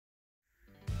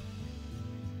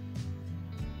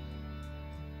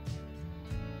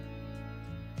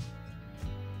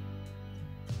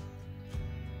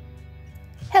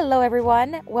Hello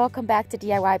everyone, welcome back to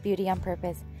DIY Beauty on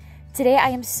Purpose. Today I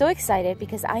am so excited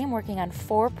because I am working on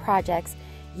 4 projects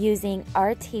using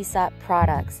Arteza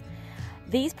products.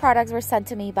 These products were sent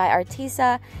to me by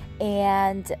Arteza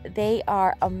and they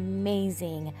are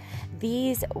amazing.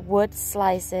 These wood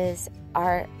slices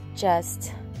are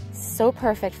just so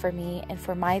perfect for me and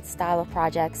for my style of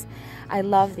projects. I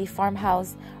love the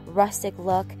farmhouse rustic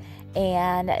look,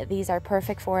 and these are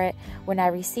perfect for it. When I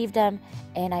received them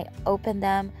and I opened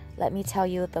them, let me tell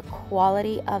you, the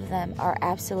quality of them are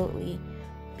absolutely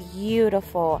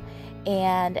beautiful,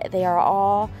 and they are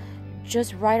all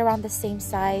just right around the same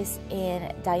size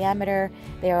in diameter.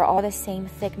 They are all the same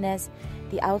thickness.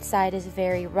 The outside is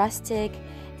very rustic,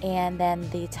 and then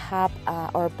the top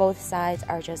or both sides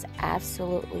are just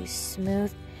absolutely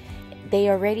smooth. They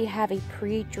already have a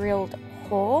pre-drilled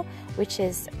hole, which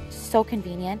is so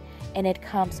convenient, and it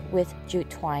comes with jute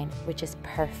twine, which is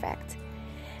perfect.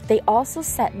 They also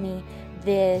sent me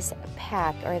this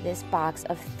pack or this box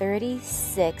of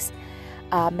 36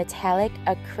 metallic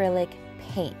acrylic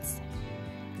paints.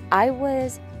 I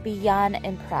was beyond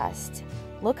impressed.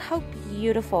 Look how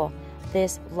beautiful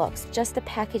this looks. Just the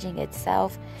packaging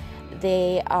itself,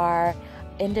 they are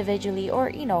individually or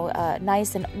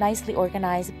nicely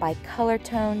organized by color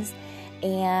tones,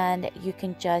 and you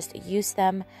can just use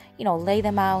them, lay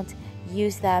them out,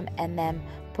 use them, and then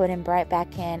put them right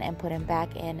back in and put them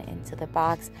back into the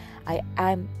box.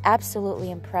 I'm absolutely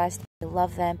impressed. I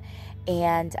love them,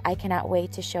 and I cannot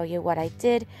wait to show you what I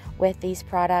did with these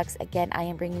products. Again, I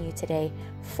am bringing you today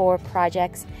 4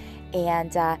 projects,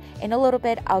 and in a little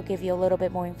bit I'll give you a little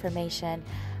bit more information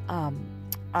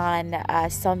on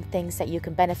some things that you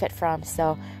can benefit from.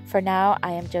 So for now,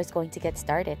 I am just going to get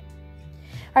started.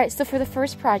 Alright, so for the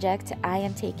first project, I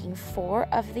am taking 4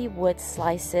 of the wood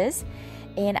slices,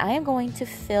 and I am going to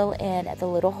fill in the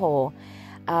little hole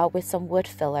with some wood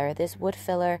filler. This wood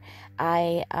filler,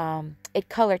 it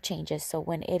color changes, so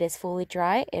when it is fully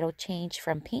dry, it'll change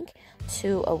from pink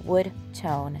to a wood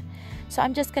tone. So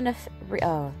I'm just gonna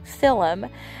fill them,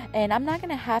 and I'm not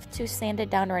gonna have to sand it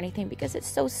down or anything because it's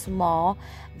so small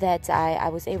that I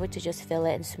was able to just fill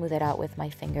it and smooth it out with my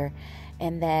finger,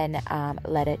 and then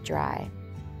let it dry.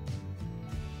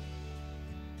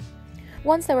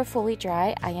 Once they were fully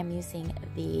dry, I am using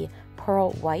the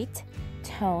pearl white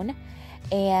tone,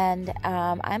 and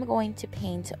I'm going to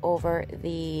paint over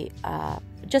the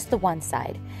just the one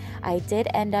side. I did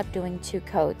end up doing 2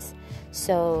 coats,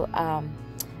 so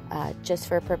just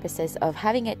for purposes of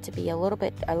having it to be a little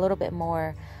bit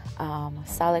more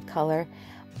solid color.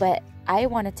 But I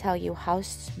want to tell you how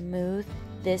smooth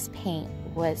this paint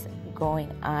was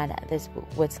going on this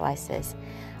wood slices.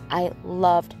 I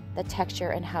loved the texture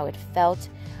and how it felt.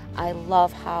 I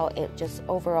love how it just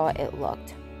overall it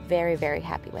looked. Very, very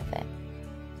happy with it.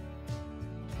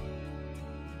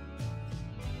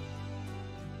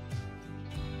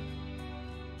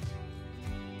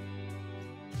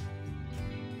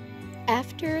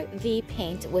 After the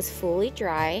paint was fully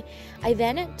dry, I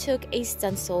then took a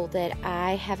stencil that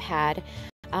I have had.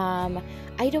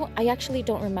 I actually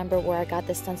don't remember where I got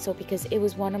this stencil because it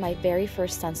was one of my very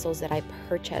first stencils that I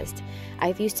purchased.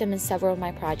 I've used them in several of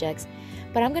my projects,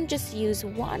 but I'm going to just use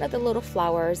one of the little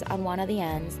flowers on one of the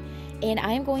ends, and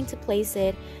I'm going to place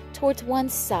it towards one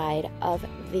side of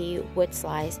the wood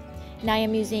slice. Now I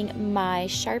am using my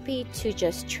Sharpie to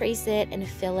just trace it and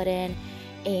fill it in,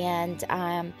 and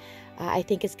I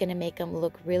think it's going to make them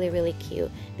look really, really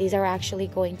cute. These are actually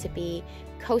going to be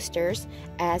coasters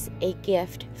as a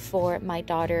gift for my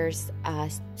daughter's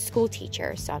school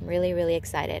teacher, so I'm really, really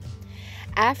excited.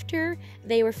 After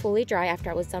they were fully dry, after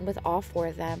I was done with all 4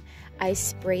 of them, I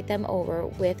sprayed them over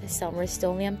with some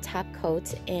Rust-Oleum top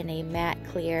coats in a matte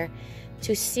clear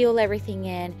to seal everything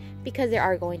in because there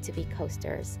are going to be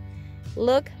coasters.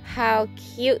 Look how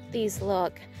cute these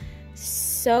look.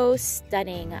 So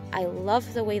stunning. I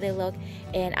love the way they look,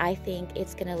 and I think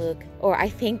it's gonna look, or I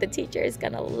think the teacher is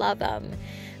gonna love them.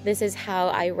 This is how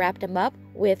I wrapped them up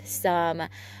with some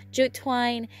jute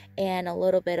twine and a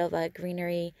little bit of a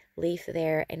greenery leaf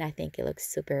there, and I think it looks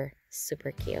super,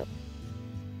 super cute.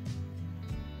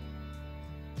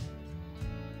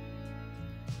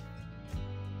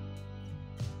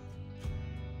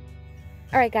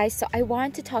 Alright guys, so I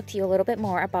want to talk to you a little bit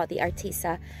more about the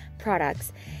Arteza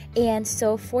products. And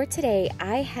so for today,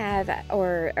 Arteza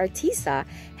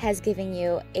has given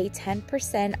you a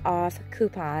 10% off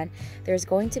coupon. There's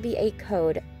going to be a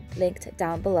code linked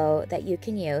down below that you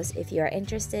can use if you are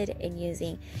interested in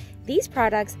using these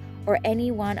products or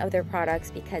any one of their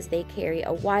products because they carry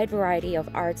a wide variety of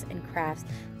arts and crafts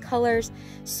colors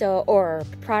or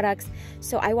products.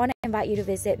 So I want to invite you to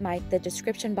visit the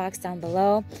description box down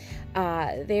below.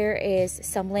 There is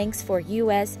some links for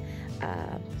US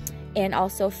and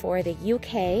also for the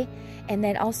UK. And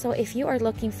then also, if you are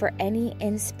looking for any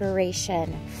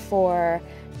inspiration for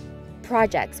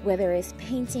projects, whether it's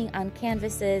painting on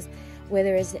canvases,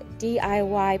 whether it's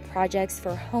DIY projects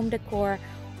for home decor,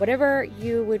 whatever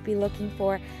you would be looking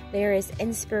for, there is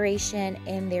inspiration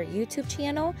in their YouTube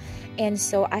channel. And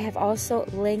so I have also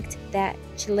linked that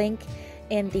link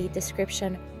in the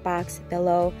description box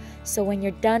below. So when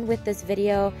you're done with this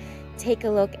video, take a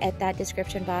look at that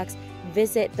description box,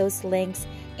 visit those links,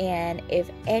 and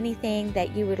if anything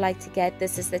that you would like to get,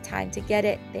 this is the time to get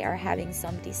it. They are having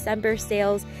some December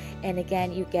sales, and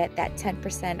again, you get that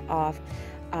 10% off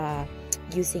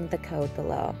using the code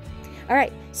below. All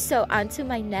right, so on to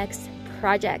my next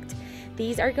project.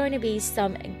 These are going to be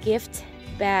some gift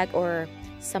bag or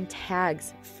some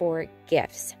tags for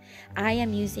gifts. I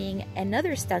am using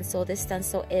another stencil. This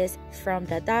stencil is from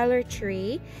the Dollar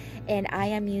Tree, and I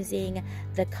am using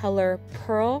the color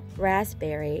Pearl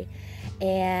Raspberry.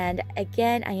 And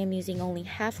again, I am using only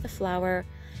half the flower,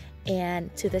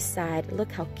 and to the side,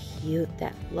 look how cute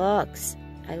that looks.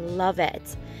 I love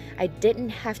it. I didn't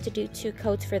have to do 2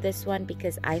 coats for this one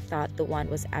because I thought the one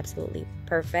was absolutely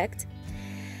perfect.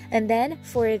 And then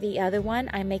for the other one,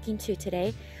 I'm making 2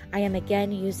 today. I am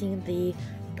again using the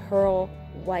Pearl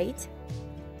White,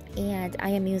 and I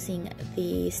am using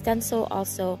the stencil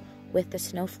also with the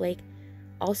snowflake.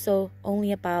 Also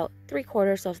only about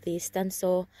 3/4 of the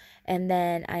stencil, and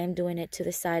then I am doing it to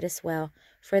the side as well.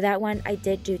 For that one, I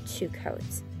did do 2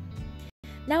 coats.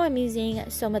 Now I'm using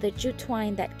some of the jute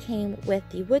twine that came with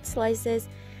the wood slices.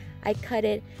 I cut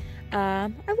it,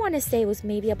 I want to say it was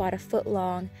maybe about 1 foot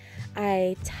long.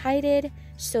 I tied it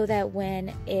so that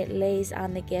when it lays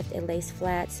on the gift, it lays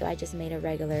flat. So I just made a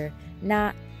regular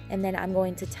knot, and then I'm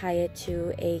going to tie it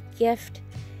to a gift,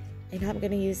 and I'm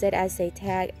going to use it as a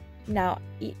tag. Now,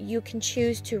 you can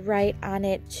choose to write on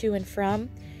it to and from.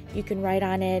 You can write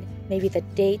on it maybe the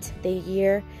date, the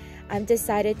year. I've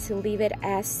decided to leave it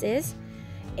as is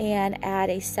and add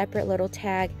a separate little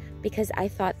tag because I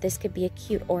thought this could be a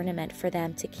cute ornament for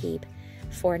them to keep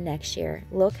for next year.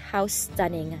 Look how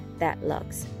stunning that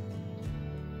looks.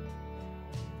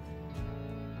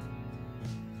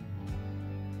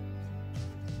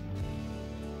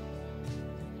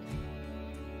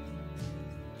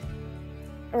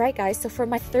 Alright guys, so for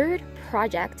my third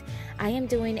project, I am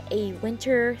doing a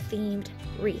winter themed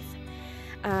wreath.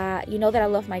 You know that I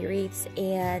love my wreaths,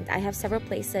 and I have several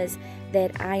places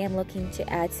that I am looking to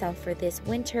add some for this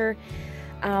winter.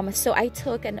 So I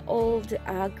took an old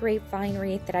grapevine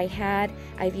wreath that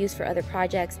I've used for other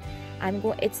projects.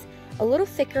 It's a little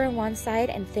thicker on one side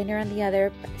and thinner on the other,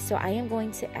 so I am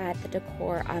going to add the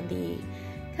decor on the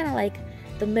kind of like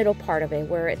the middle part of it,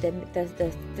 where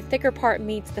the thicker part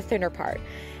meets the thinner part.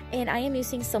 And I am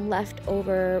using some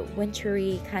leftover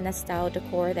wintry kind of style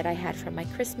decor that I had from my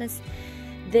Christmas.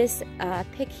 This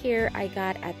pick here I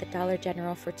got at the Dollar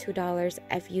General for $2.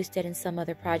 I've used it in some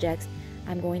other projects.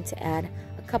 I'm going to add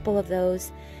a couple of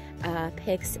those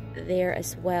picks there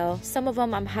as well. Some of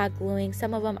them I'm hot gluing,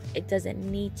 some of them it doesn't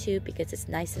need to because it's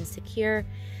nice and secure.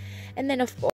 And then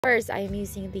of course I am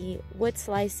using the wood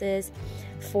slices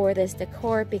for this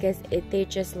decor because they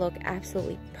just look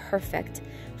absolutely perfect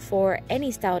for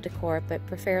any style decor,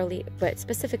 but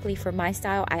specifically for my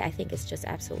style, I think it's just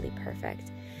absolutely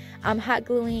perfect.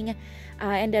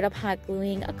 Ended up hot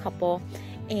gluing a couple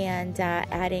and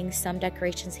adding some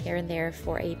decorations here and there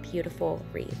for a beautiful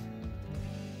wreath.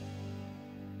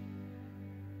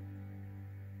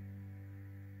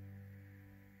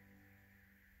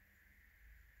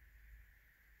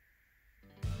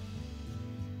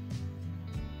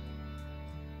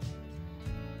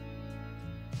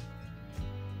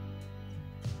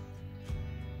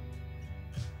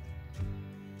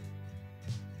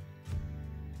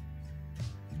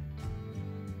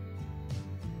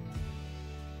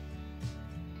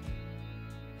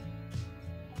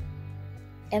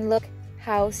 And look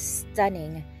how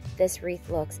stunning this wreath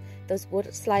looks. Those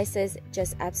wood slices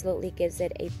just absolutely gives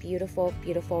it a beautiful,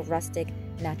 beautiful rustic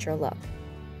natural look.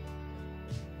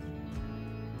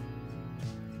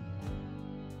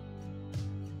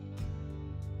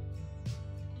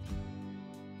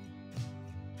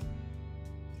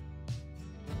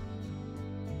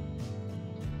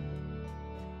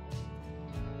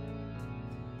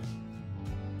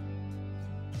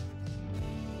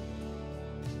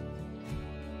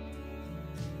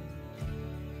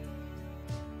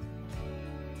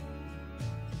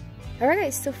 Alright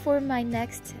guys, so for my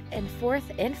next and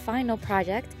fourth and final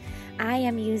project, I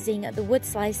am using the wood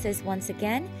slices once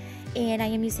again, and I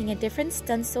am using a different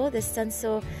stencil. The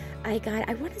stencil I got,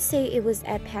 I want to say it was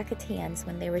at Packetans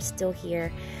when they were still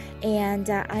here, and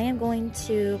I am going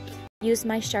to use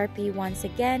my Sharpie once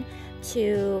again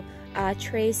to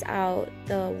trace out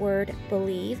the word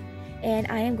believe, and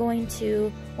I am going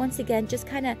to once again just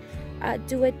kind of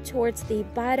do it towards the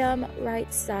bottom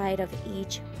right side of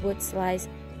each wood slice,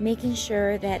 making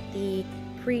sure that the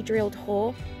pre-drilled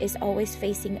hole is always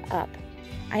facing up.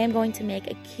 I am going to make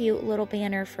a cute little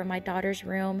banner for my daughter's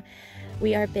room.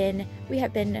 We have been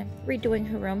redoing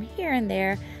her room here and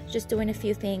there, just doing a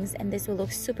few things, and this will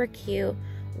look super cute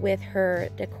with her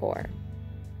decor.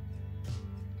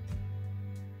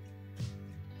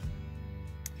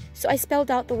 So I spelled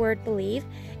out the word believe,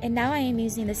 and now I am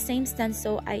using the same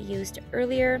stencil I used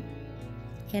earlier,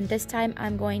 and this time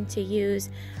I'm going to use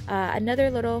another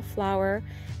little flower,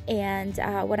 and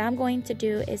what I'm going to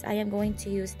do is I am going to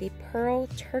use the Pearl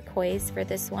Turquoise for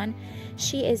this one.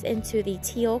 She is into the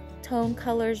teal tone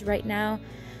colors right now,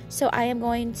 so I am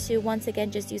going to once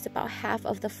again just use about half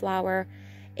of the flower,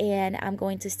 and I'm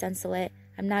going to stencil it.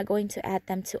 I'm not going to add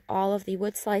them to all of the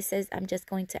wood slices. I'm just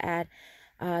going to add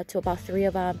to about 3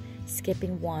 of them,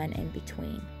 skipping one in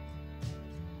between.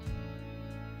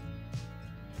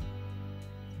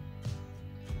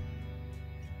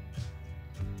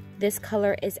 This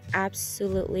color is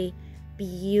absolutely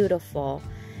beautiful.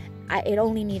 It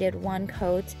only needed one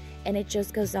coat, and it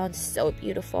just goes on so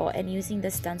beautiful, and using the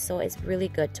stencil is really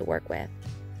good to work with.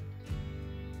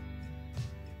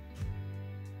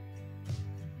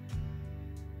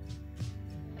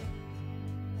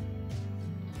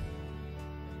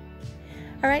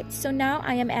 Alright, so now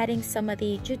I am adding some of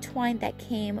the jute twine that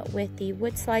came with the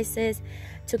wood slices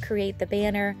to create the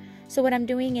banner. So what I'm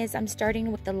doing is I'm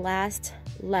starting with the last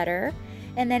letter,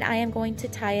 and then I am going to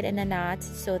tie it in a knot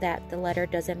so that the letter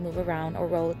doesn't move around or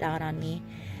roll down on me.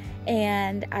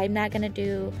 And I'm not going to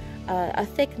do a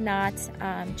thick knot,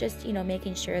 just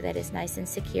making sure that it's nice and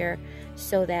secure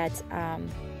so that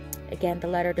again the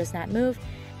letter does not move.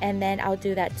 And then I'll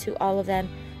do that to all of them,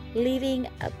 leaving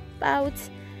about,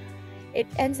 it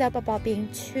ends up about being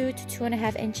 2 to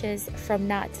 2.5 inches from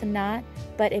knot to knot,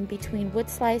 but in between wood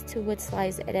slice to wood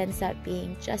slice it ends up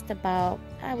being just about,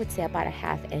 I would say about a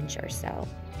 1/2 inch or so.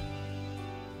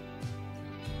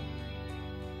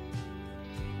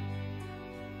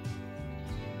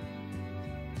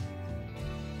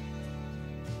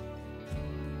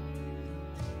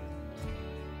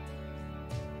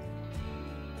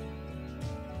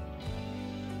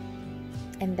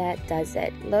 And that does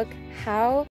it. Look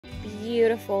how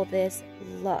beautiful this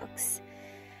looks.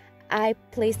 I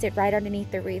placed it right underneath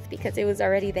the wreath because it was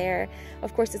already there.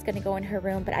 Of course it's going to go in her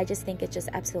room, but I just think it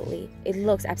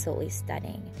looks absolutely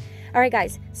stunning. Alright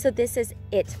guys, so this is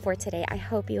it for today. I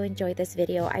hope you enjoyed this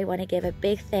video. I want to give a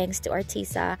big thanks to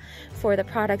Arteza for the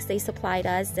products they supplied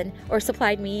us or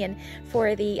supplied me, and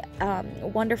for the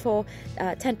wonderful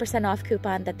 10% off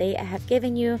coupon that they have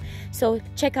given you. So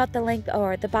check out the link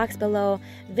or the box below,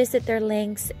 visit their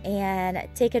links and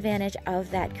take advantage of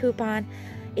that coupon.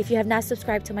 If you have not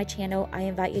subscribed to my channel, I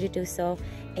invite you to do so,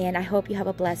 and I hope you have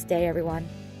a blessed day, everyone.